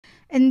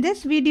In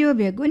this video,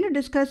 we are going to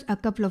discuss a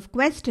couple of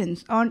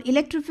questions on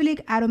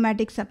electrophilic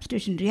aromatic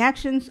substitution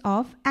reactions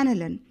of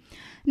aniline.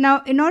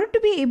 Now, in order to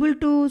be able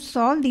to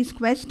solve these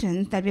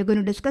questions that we are going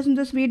to discuss in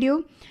this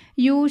video,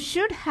 you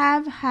should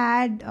have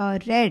had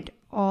read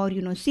or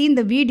seen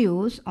the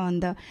videos on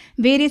the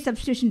various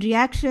substitution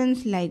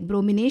reactions like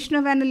bromination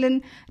of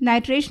aniline,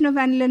 nitration of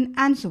aniline,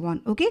 and so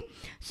on. Okay,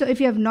 so if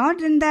you have not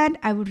done that,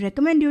 I would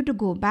recommend you to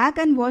go back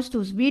and watch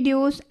those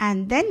videos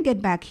and then get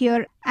back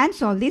here and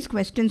solve these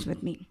questions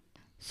with me.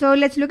 So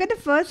let's look at the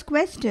first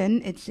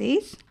question. It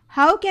says,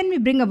 how can we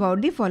bring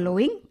about the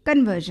following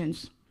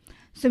conversions?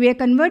 So we are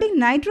converting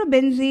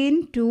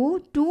nitrobenzene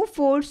to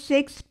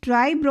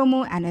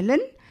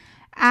 2,4,6-tribromoaniline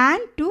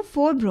and to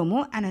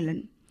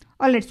 4-bromoaniline.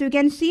 Alright, so you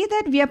can see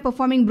that we are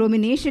performing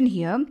bromination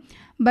here.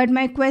 But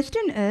my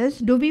question is,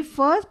 do we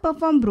first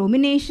perform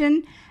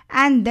bromination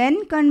and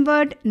then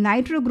convert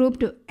nitro group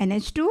to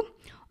NH2?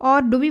 Or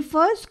do we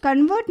first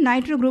convert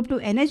nitro group to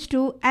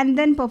NH2 and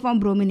then perform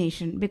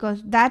bromination?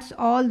 Because that's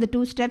all the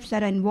two steps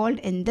that are involved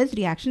in this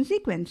reaction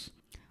sequence.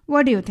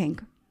 What do you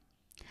think?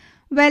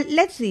 Well,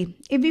 let's see.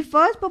 If we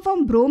first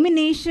perform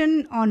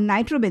bromination on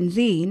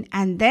nitrobenzene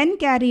and then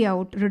carry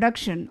out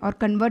reduction or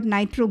convert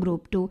nitro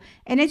group to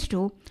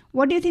NH2,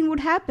 what do you think would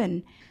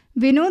happen?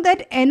 We know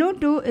that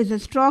NO2 is a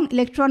strong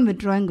electron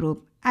withdrawing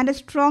group and a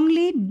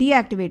strongly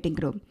deactivating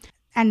group.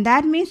 And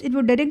that means it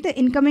would direct the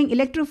incoming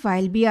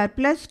electrophile Br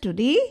plus to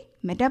the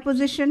meta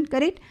position,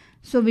 correct?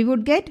 So we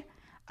would get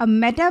a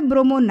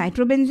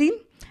meta-bromo-nitrobenzene,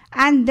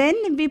 and then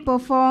if we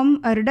perform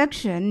a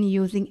reduction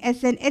using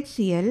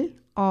SnHCl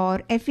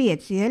or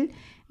FeHCl,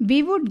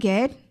 we would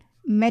get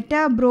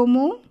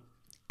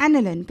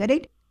meta-bromo-aniline,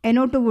 correct?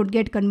 NO2 would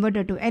get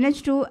converted to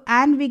NH2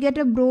 and we get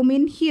a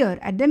bromine here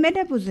at the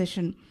meta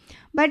position.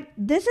 But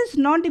this is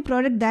not the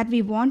product that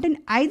we want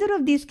in either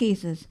of these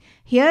cases.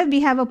 Here we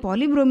have a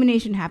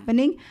polybromination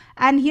happening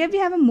and here we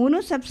have a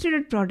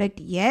monosubstituted product,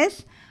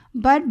 yes,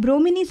 but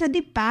bromine is at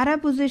the para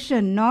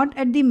position, not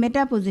at the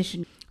meta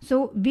position.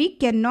 So we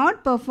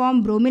cannot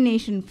perform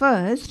bromination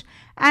first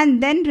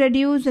and then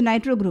reduce the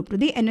nitro group to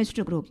the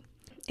NH2 group.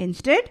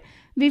 Instead,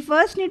 we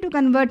first need to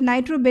convert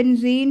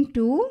nitrobenzene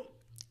to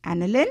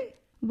aniline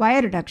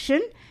via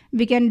reduction.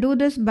 We can do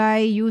this by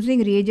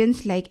using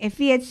reagents like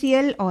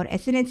FeHCl or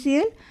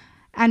SnHCl,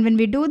 and when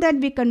we do that,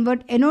 we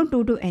convert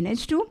NO2 to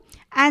NH2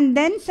 and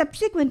then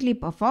subsequently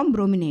perform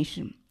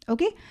bromination.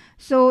 Okay,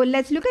 so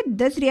let's look at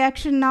this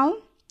reaction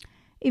now.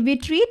 If we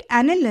treat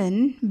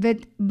aniline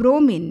with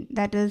bromine,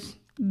 that is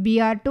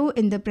Br2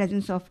 in the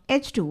presence of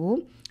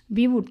H2O,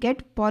 we would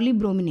get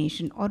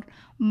polybromination or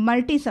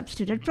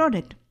multi-substituted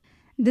product.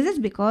 This is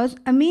because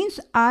amines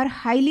are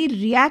highly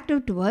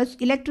reactive towards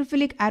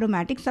electrophilic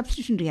aromatic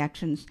substitution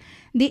reactions.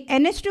 The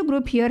NH2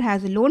 group here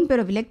has a lone pair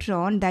of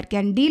electron that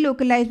can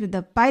delocalize with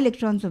the pi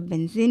electrons of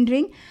benzene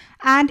ring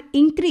and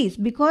increase,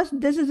 because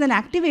this is an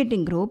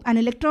activating group, an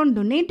electron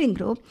donating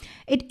group,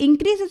 it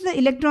increases the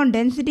electron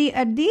density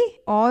at the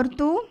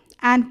ortho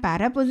and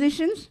para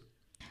positions.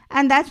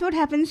 And that's what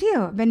happens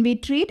here. When we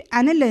treat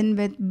aniline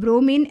with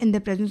bromine in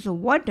the presence of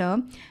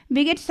water,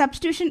 we get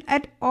substitution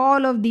at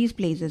all of these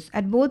places,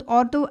 at both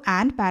ortho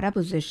and para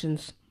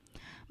positions.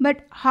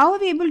 But how are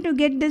we able to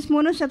get this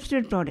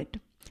monosubstituted product?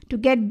 To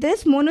get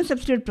this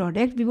monosubstituted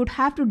product, we would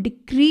have to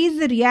decrease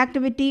the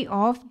reactivity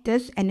of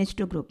this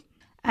NH2 group.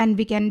 And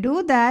we can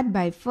do that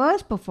by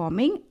first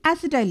performing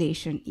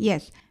acetylation.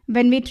 Yes,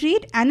 when we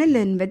treat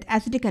aniline with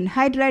acetic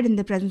anhydride in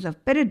the presence of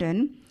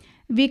pyridine,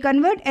 we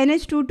convert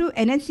NH2 to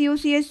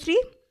NHCOCH3,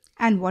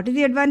 and what is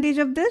the advantage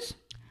of this?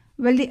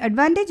 Well, the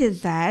advantage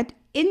is that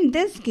in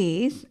this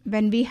case,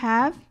 when we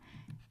have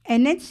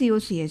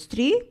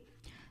NHCOCH3,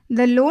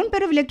 the lone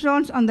pair of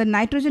electrons on the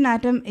nitrogen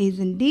atom is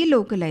in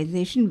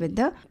delocalization with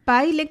the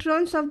pi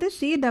electrons of the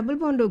C double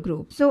bond O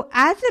group. So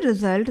as a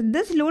result,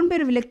 this lone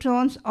pair of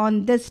electrons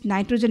on this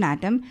nitrogen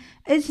atom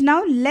is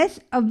now less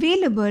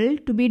available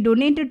to be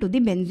donated to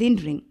the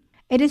benzene ring.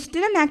 It is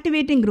still an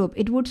activating group.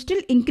 It would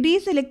still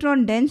increase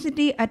electron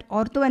density at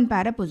ortho and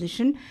para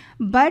position,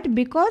 but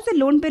because the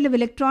lone pair of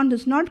electrons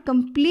is not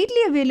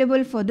completely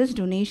available for this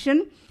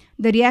donation,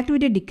 the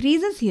reactivity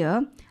decreases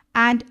here,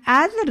 and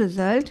as a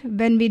result,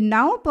 when we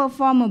now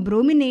perform a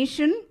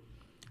bromination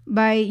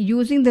by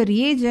using the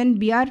reagent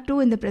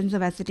Br2 in the presence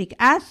of acetic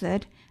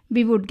acid,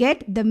 we would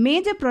get the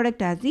major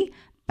product as the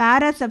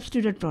para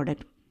substituted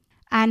product.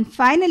 And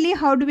finally,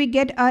 how do we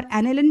get our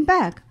aniline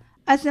back?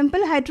 A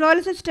simple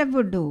hydrolysis step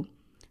would do.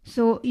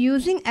 So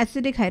using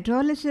acidic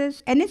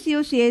hydrolysis,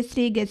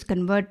 NHCOCH3 gets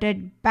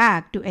converted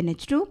back to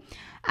NH2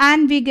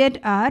 and we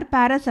get our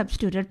para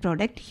substituted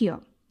product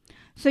here.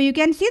 So you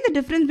can see the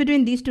difference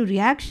between these two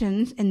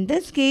reactions. In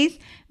this case,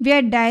 we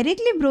are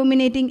directly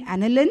brominating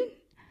aniline,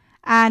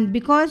 and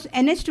because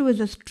NH2 is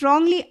a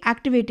strongly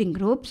activating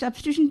group,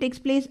 substitution takes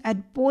place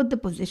at both the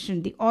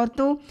position, the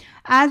ortho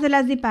as well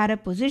as the para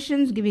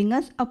positions, giving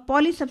us a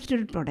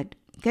polysubstituted product,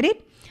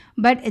 correct?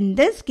 But in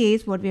this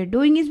case, what we are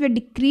doing is we are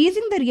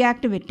decreasing the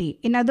reactivity.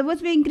 In other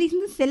words, we are increasing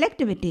the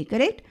selectivity,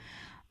 correct?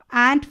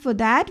 And for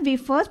that, we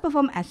first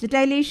perform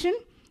acetylation,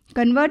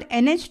 convert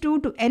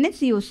NH2 to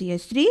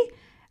NHCOCH3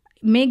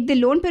 make the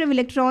lone pair of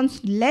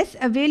electrons less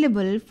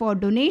available for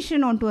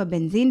donation onto a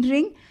benzene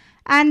ring,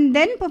 and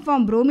then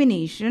perform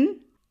bromination,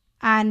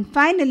 and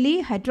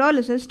finally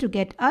hydrolysis to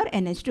get our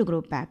NH2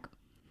 group back.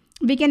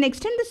 We can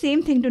extend the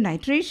same thing to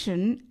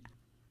nitration.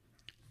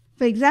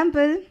 For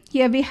example,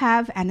 here we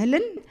have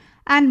aniline,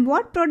 and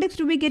what products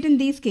do we get in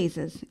these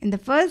cases? In the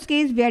first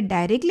case, we are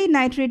directly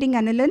nitrating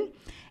aniline.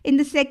 In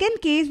the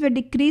second case, we are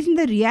decreasing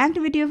the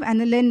reactivity of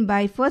aniline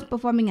by first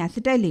performing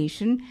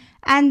acetylation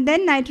and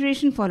then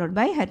nitration followed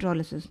by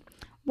hydrolysis.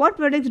 What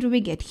products do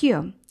we get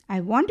here? I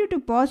want you to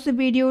pause the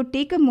video,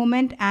 take a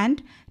moment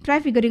and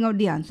try figuring out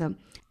the answer.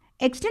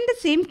 Extend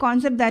the same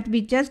concept that we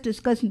just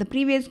discussed in the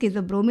previous case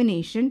of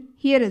bromination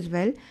here as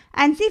well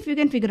and see if you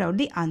can figure out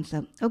the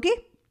answer. Okay?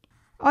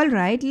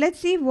 Alright, let's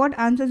see what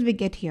answers we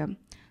get here.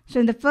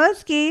 So in the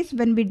first case,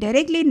 when we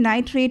directly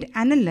nitrate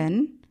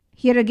aniline,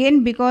 here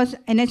again, because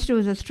NH2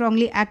 is a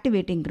strongly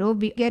activating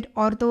group, we get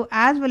ortho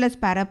as well as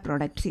para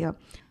products here.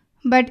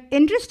 But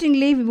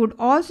interestingly, we would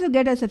also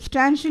get a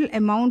substantial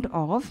amount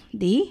of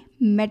the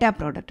meta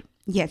product.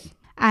 Yes.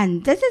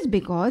 And this is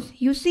because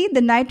you see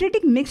the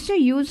nitratic mixture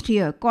used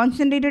here,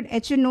 concentrated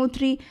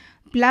HNO3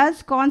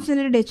 plus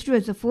concentrated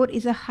H2SO4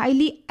 is a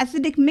highly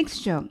acidic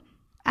mixture.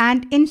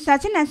 And in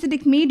such an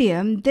acidic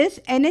medium, this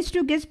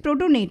NH2 gets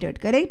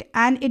protonated, correct?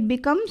 And it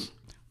becomes,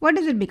 what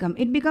does it become?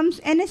 It becomes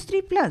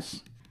NH3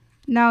 plus.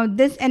 Now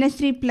this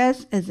NH3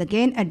 plus is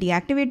again a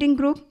deactivating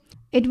group.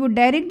 It would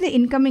direct the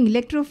incoming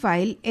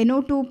electrophile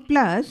NO2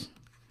 plus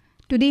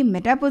to the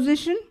meta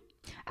position,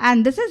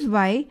 and this is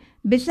why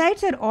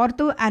besides our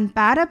ortho and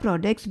para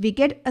products, we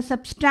get a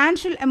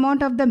substantial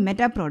amount of the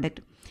meta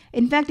product.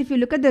 In fact, if you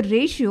look at the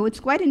ratio,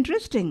 it's quite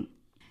interesting.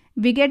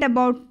 We get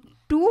about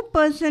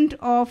 2%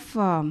 of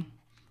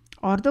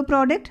ortho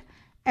product,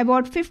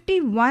 about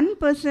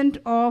 51%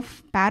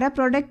 of para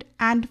product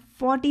and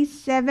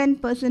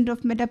 47%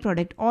 of meta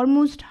product,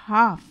 almost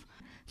half.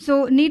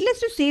 So needless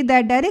to say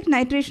that direct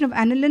nitration of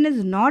aniline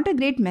is not a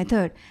great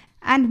method.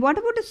 And what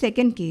about the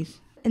second case?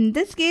 In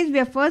this case, we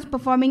are first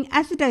performing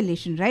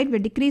acetylation, right? We're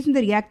decreasing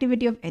the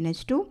reactivity of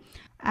NH2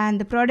 and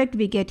the product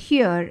we get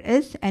here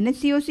is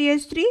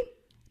NHCOCH3.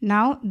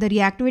 Now the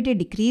reactivity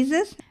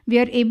decreases. We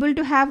are able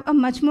to have a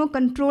much more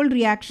controlled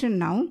reaction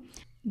now.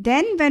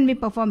 Then when we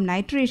perform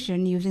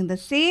nitration using the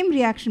same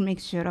reaction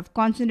mixture of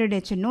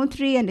concentrated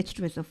HNO3 and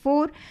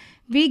H2SO4,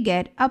 we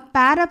get a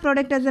para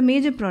product as a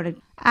major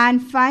product.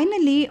 And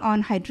finally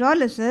on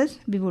hydrolysis,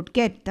 we would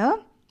get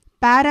the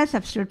para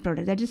substitute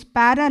product, that is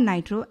para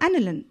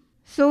nitroaniline.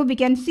 So we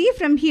can see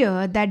from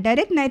here that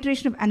direct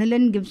nitration of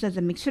aniline gives us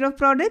a mixture of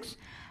products,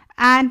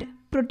 and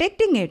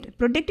protecting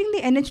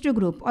the NH2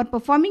 group or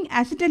performing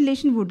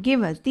acetylation would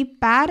give us the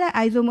para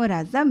isomer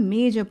as a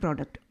major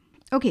product.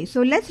 Okay,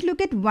 so let's look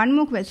at one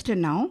more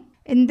question now.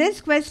 In this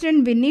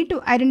question, we need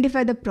to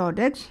identify the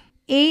products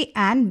A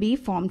and B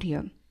formed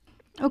here.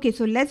 Okay,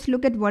 so let's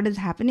look at what is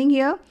happening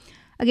here.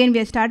 Again, we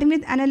are starting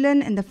with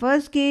aniline. In the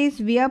first case,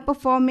 we are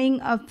performing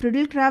a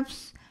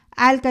Friedel-Crafts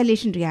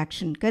alkylation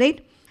reaction,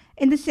 correct?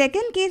 In the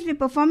second case, we are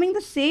performing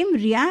the same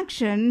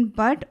reaction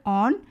but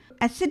on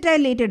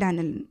acetylated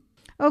aniline.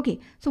 Okay,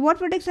 so what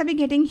products are we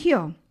getting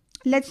here?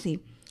 Let's see.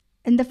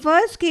 In the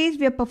first case,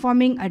 we are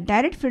performing a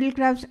direct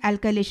Friedel-Crafts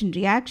alkylation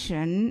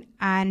reaction,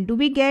 and do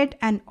we get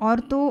an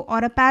ortho or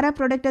a para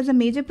product as a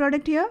major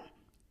product here?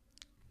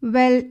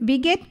 Well, we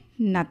get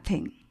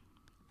nothing.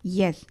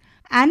 Yes,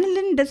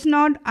 aniline does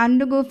not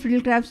undergo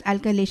Friedel-Crafts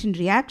alkylation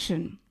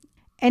reaction.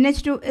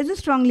 NH2 is a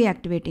strongly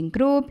activating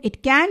group.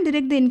 It can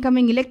direct the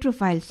incoming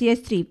electrophile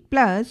CH3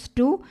 plus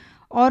to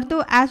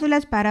ortho as well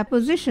as para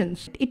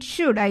positions. It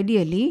should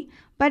ideally,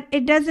 but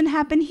it doesn't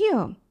happen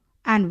here.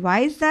 And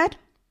why is that?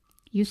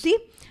 You see,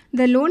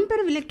 the lone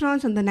pair of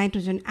electrons on the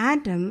nitrogen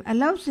atom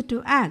allows it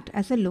to act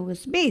as a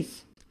Lewis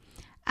base.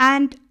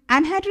 And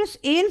anhydrous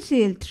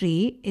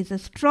AlCl3 is a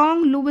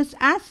strong Lewis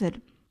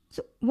acid.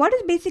 So what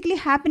is basically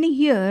happening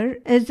here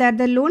is that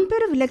the lone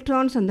pair of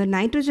electrons on the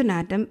nitrogen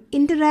atom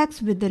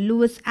interacts with the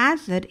Lewis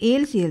acid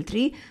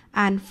AlCl3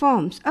 and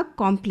forms a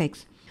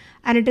complex.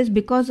 And it is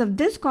because of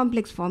this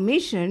complex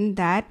formation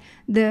that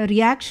the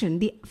reaction,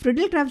 the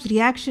Friedel-Crafts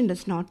reaction,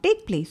 does not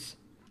take place.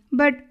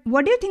 But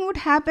what do you think would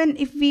happen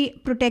if we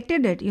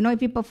protected it? If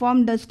we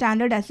performed the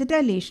standard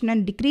acetylation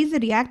and decrease the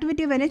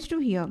reactivity of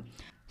NH2 here.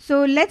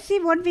 So let's see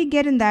what we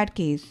get in that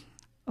case.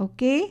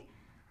 Okay.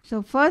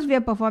 So first we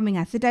are performing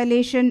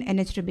acetylation,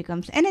 NH2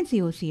 becomes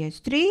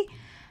NHCOCH3,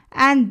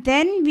 and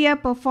then we are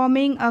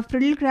performing a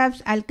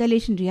Friedel-Crafts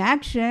alkylation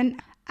reaction,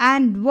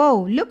 and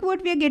whoa, look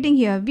what we are getting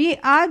here. We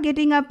are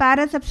getting a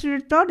para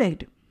substitute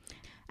product.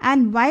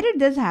 And why did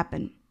this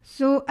happen?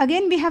 So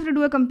again we have to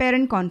do a compare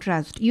and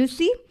contrast. You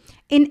see,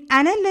 in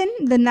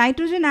aniline, the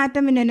nitrogen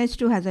atom in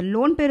NH2 has a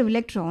lone pair of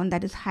electron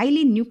that is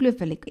highly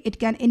nucleophilic. It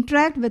can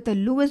interact with a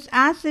Lewis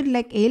acid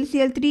like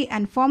AlCl3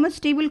 and form a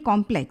stable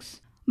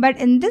complex. But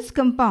in this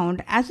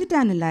compound,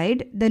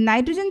 acetanilide, the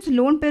nitrogen's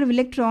lone pair of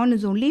electron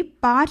is only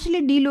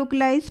partially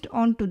delocalized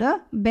onto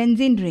the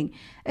benzene ring.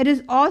 It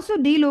is also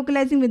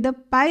delocalizing with the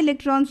pi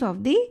electrons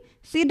of the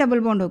C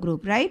double bond O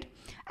group, right?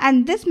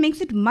 And this makes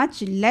it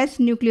much less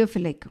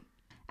nucleophilic.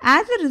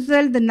 As a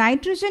result, the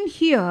nitrogen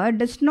here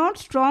does not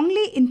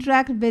strongly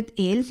interact with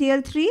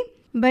AlCl3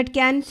 but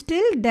can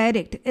still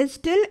is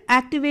still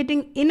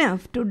activating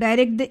enough to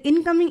direct the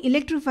incoming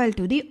electrophile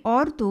to the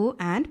ortho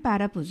and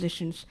para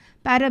positions,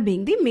 para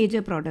being the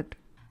major product.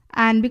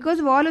 And because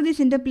of all of these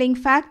interplaying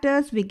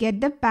factors, we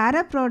get the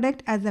para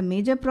product as a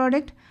major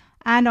product,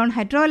 and on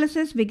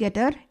hydrolysis we get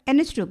our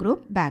NH2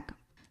 group back.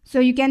 So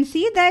you can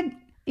see that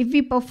if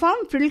we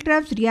perform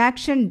Friedel-Crafts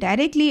reaction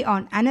directly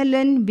on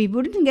aniline, we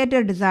wouldn't get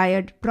a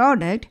desired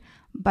product,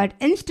 but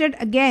instead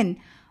again,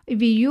 if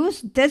we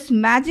use this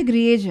magic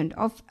reagent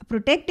of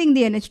protecting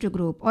the NH2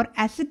 group or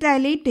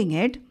acetylating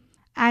it,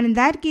 and in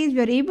that case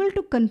we are able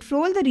to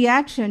control the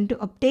reaction to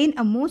obtain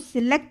a more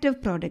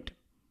selective product.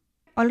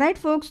 Alright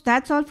folks,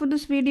 that's all for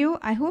this video.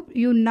 I hope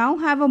you now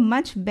have a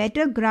much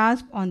better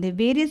grasp on the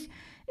various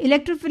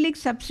electrophilic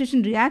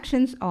substitution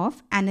reactions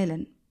of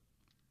aniline.